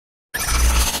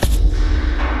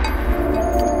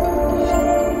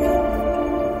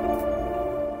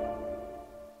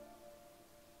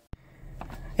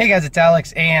Hey guys, it's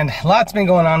Alex, and lots been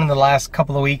going on in the last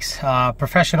couple of weeks,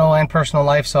 professional and personal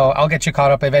life, so I'll get you caught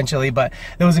up eventually, but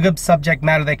there was a good subject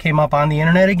matter that came up on the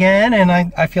internet again, and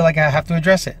I feel like I have to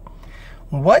address it.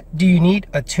 What do you need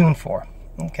a tune for?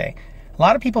 Okay, a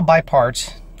lot of people buy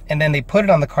parts, and then they put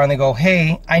it on the car and they go,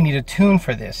 hey, I need a tune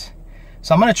for this.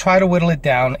 So I'm going to try to whittle it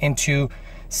down into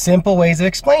simple ways of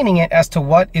explaining it as to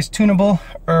what is tunable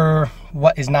or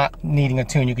what is not needing a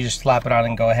tune. You can just slap it on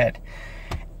and go ahead.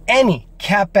 Any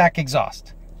catback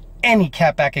exhaust, I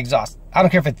don't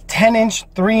care if it's 10 inch,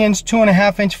 3 inch,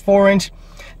 2.5 inch, 4 inch,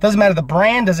 doesn't matter the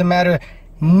brand, doesn't matter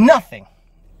nothing.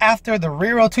 After the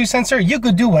rear O2 sensor, you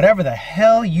could do whatever the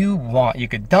hell you want. You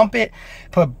could dump it,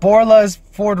 put Borla's,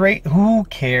 Ford rate, who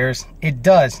cares? It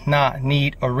does not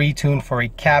need a retune for a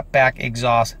catback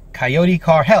exhaust Coyote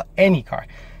car, hell, any car.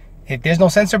 If there's no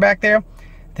sensor back there,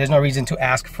 there's no reason to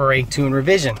ask for a tune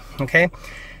revision, okay?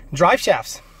 Drive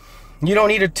shafts. You don't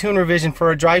need a tune revision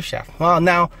for a drive shaft. Well,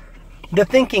 now, the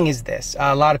thinking is this.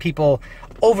 A lot of people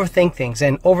overthink things,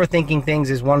 and overthinking things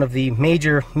is one of the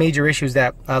major issues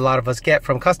that a lot of us get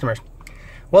from customers.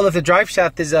 Well, if the drive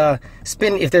shaft is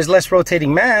if there's less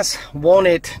rotating mass, won't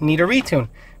it need a retune?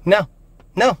 No,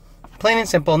 plain and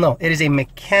simple, no. It is a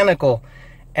mechanical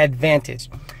advantage.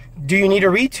 Do you need a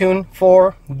retune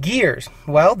for gears?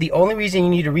 Well, the only reason you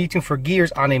need a retune for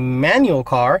gears on a manual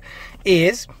car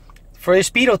is for your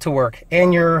speedo to work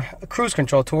and your cruise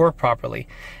control to work properly.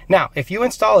 Now, if you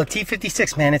install a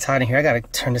T56, man, it's hot in here. I gotta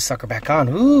turn this sucker back on.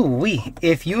 Ooh-wee.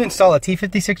 If you install a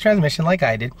T56 transmission like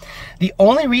I did, the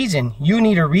only reason you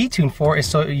need a retune for is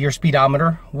so your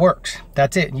speedometer works.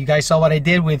 That's it. You guys saw what I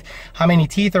did with how many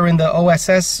teeth are in the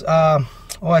OSS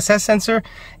sensor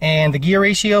and the gear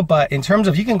ratio, but in terms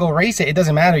of you can go race it, it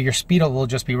doesn't matter. Your speedo will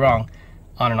just be wrong.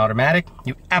 On an automatic,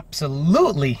 you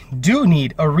absolutely do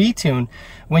need a retune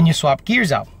when you swap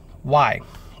gears out. Why?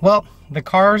 Well, the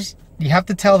cars, you have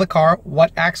to tell the car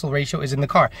what axle ratio is in the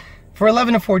car. For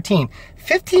 11 to 14,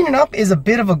 15 and up is a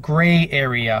bit of a gray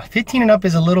area. 15 and up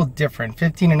is a little different.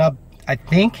 15 and up, I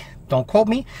think, don't quote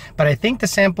me, but I think to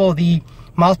sample the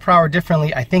miles per hour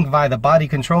differently, I think via the body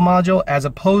control module as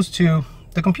opposed to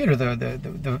the computer,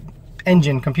 the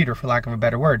engine computer, for lack of a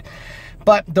better word.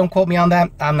 But don't quote me on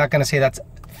that. I'm not going to say that's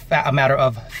a matter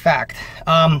of fact.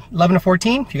 11 to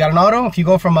 14, if you got an auto, if you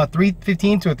go from a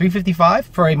 315 to a 355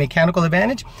 for a mechanical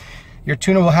advantage, your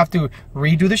tuner will have to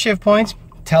redo the shift points,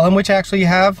 tell them which axle you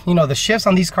have. You know, the shifts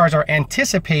on these cars are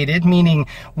anticipated, meaning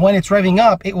when it's revving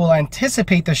up, it will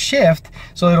anticipate the shift,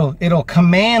 so it'll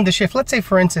command the shift. Let's say,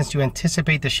 for instance, you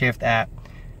anticipate the shift at,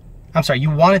 you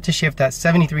want it to shift at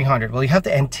 7,300. Well, you have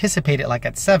to anticipate it like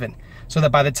at 7, so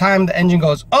that by the time the engine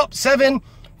goes up 7,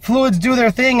 fluids do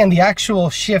their thing and the actual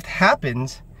shift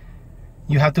happens,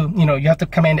 you have to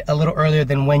command it a little earlier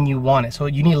than when you want it. So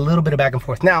you need a little bit of back and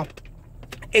forth. Now,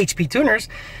 HP Tuners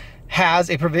has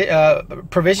a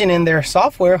provision in their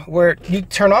software where you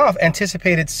turn off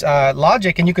anticipated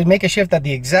logic, and you could make a shift at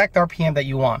the exact RPM that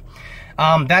you want.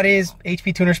 That is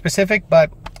HP Tuner specific,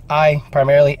 but I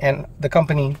primarily, and the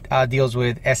company deals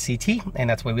with SCT, and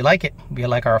that's the way we like it. We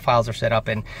like our files are set up,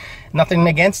 and nothing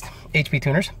against HP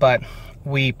Tuners, but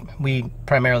we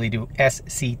primarily do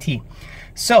SCT.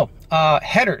 So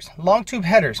headers, long tube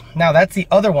headers. Now that's the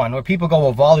other one where people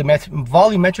go, well,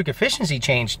 volumetric efficiency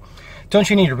changed. Don't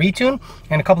you need a retune?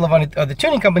 And a couple of other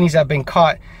tuning companies have been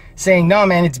caught saying, no,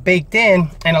 man, it's baked in,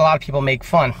 and a lot of people make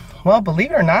fun. Well,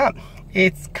 believe it or not,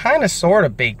 it's kind of sort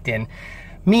of baked in,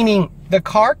 meaning the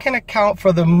car can account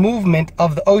for the movement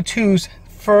of the O2s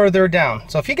further down.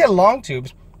 So if you get long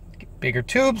tubes,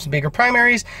 bigger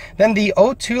primaries, then the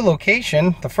O2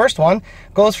 location, the first one,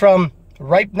 goes from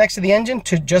right next to the engine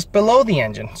to just below the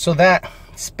engine. So that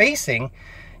spacing,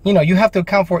 you have to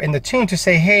account for in the tune to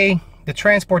say, hey, the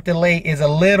transport delay is a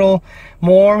little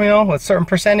more, a certain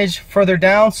percentage further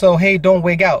down, so hey, don't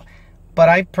wig out. But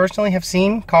I personally have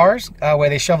seen cars where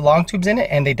they shove long tubes in it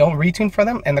and they don't retune for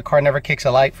them, and the car never kicks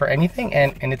a light for anything,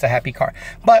 and it's a happy car.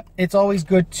 But it's always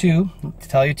good to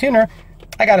tell your tuner,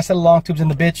 I got a set of long tubes in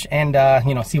the bitch, and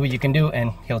see what you can do,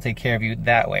 and he'll take care of you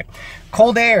that way.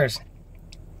 Cold airs.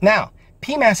 Now,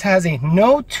 PMAS has a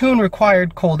no tune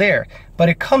required cold air, but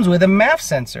it comes with a MAF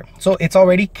sensor. So it's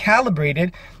already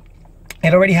calibrated.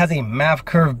 It already has a MAF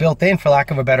curve built in, for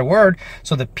lack of a better word.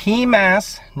 So the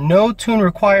PMAS no tune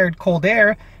required cold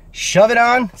air, shove it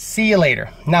on, see you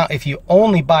later. Now, if you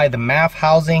only buy the MAF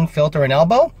housing, filter, and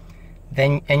elbow,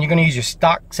 and you're going to use your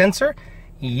stock sensor,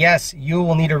 yes, you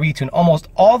will need a retune. Almost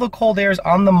all the cold airs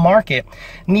on the market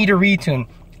need a retune.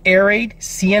 Airaid,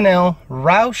 CNL,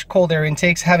 Roush cold air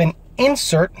intakes have an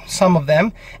insert, some of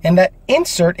them, and that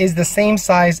insert is the same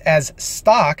size as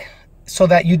stock so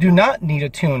that you do not need a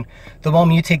tune. The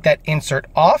moment you take that insert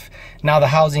off, now the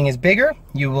housing is bigger,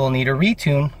 you will need a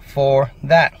retune for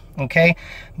that, okay?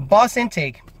 Boss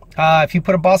intake. If you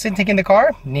put a boss intake in the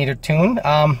car, need a tune.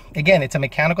 Again, it's a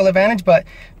mechanical advantage, but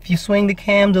if you swing the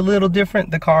cams a little different,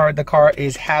 the car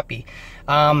is happy.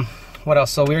 What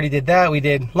else? So we already did that. We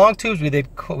did long tubes, we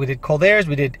did cold airs,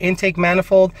 we did intake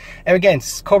manifold. And again,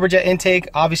 Cobra Jet intake,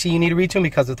 obviously you need a retune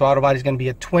because the throttle body is going to be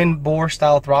a twin bore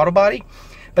style throttle body.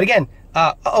 But again,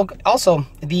 also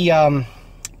the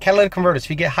catalytic converters.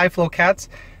 If you get high flow cats,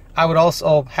 I would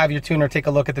also have your tuner take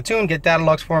a look at the tune, get data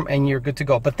logs for them, and you're good to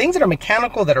go. But things that are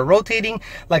mechanical, that are rotating,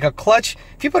 like a clutch,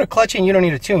 if you put a clutch in, you don't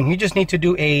need a tune. You just need to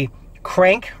do a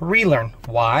crank relearn.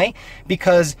 Why?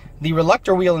 Because the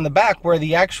reluctor wheel in the back, where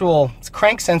the actual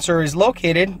crank sensor is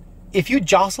located, if you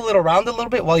jostle it around a little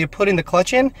bit while you're putting the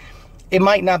clutch in, it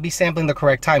might not be sampling the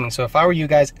correct timing. So if I were you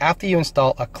guys, after you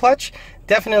install a clutch,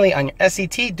 definitely on your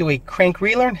SCT, do a crank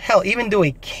relearn. Hell, even do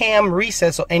a cam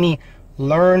reset, so any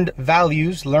learned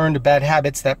values, learned bad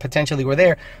habits that potentially were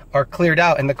there are cleared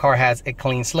out and the car has a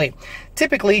clean slate.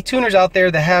 Typically, tuners out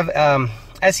there that have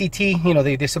SCT, you know,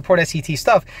 they support SCT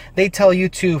stuff, they tell you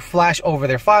to flash over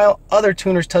their file. Other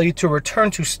tuners tell you to return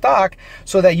to stock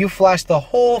so that you flash the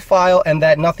whole file and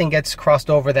that nothing gets crossed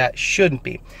over that shouldn't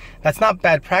be. That's not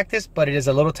bad practice, but it is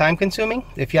a little time consuming.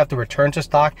 If you have to return to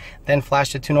stock, then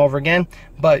flash the tune over again.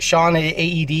 But Sean at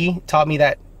AED taught me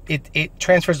that it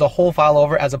transfers the whole file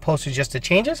over as opposed to just the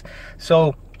changes.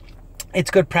 So it's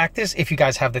good practice if you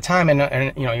guys have the time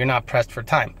and you know, you're not pressed for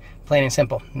time. Plain and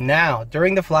simple. Now,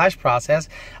 during the flash process,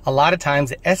 a lot of times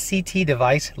the SCT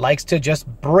device likes to just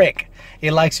brick.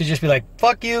 It likes to just be like,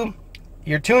 fuck you,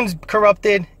 your tune's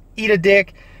corrupted, eat a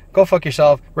dick, go fuck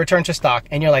yourself, return to stock.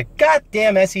 And you're like, God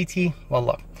damn SCT. Well,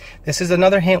 look, this is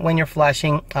another hint when you're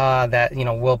flashing that, you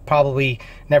know, we'll probably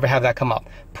never have that come up.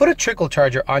 Put a trickle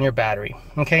charger on your battery,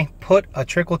 okay? Put a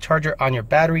trickle charger on your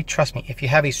battery. Trust me, if you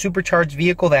have a supercharged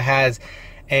vehicle that has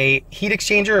a heat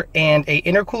exchanger and a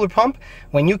intercooler pump,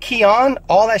 when you key on,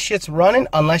 all that shit's running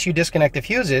unless you disconnect the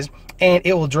fuses, and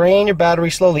it will drain your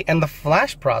battery slowly. And the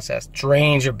flash process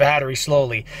drains your battery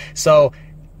slowly. So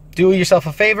do yourself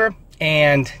a favor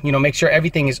and, you know, make sure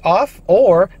everything is off,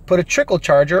 or put a trickle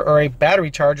charger or a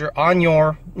battery charger on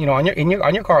your, you know, on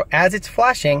your car as it's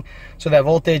flashing, so that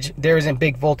voltage, there isn't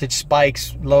big voltage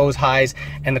spikes, lows, highs,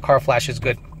 and the car flashes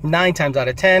good. 9 times out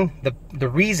of 10, the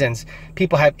reasons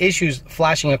people have issues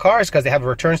flashing a car is because they have a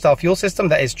return style fuel system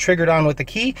that is triggered on with the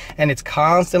key, and it's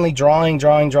constantly drawing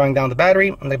down the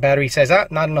battery, and the battery says,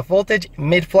 not enough voltage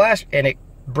mid flash, and it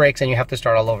breaks and you have to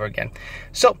start all over again.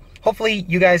 So hopefully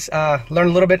you guys learn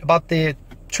a little bit about the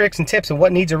tricks and tips and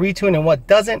what needs a retune and what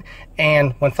doesn't.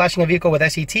 And when flashing a vehicle with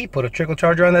SCT, put a trickle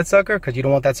charger on that sucker, because you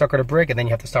don't want that sucker to break and then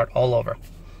you have to start all over.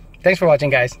 Thanks for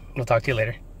watching, guys. We'll talk to you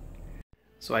later.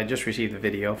 So I just received a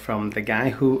video from the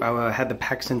guy who had the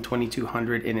Paxton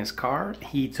 2200 in his car.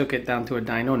 He took it down to a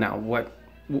dyno. Now,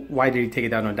 why did he take it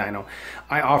down to a dyno?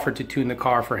 I offered to tune the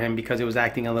car for him because it was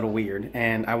acting a little weird,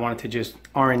 and I wanted to just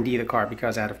R&D the car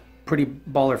because I had a pretty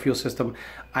baller fuel system.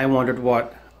 I wondered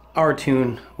what our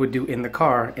tune would do in the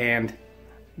car, and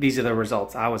these are the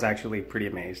results. I was actually pretty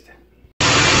amazed.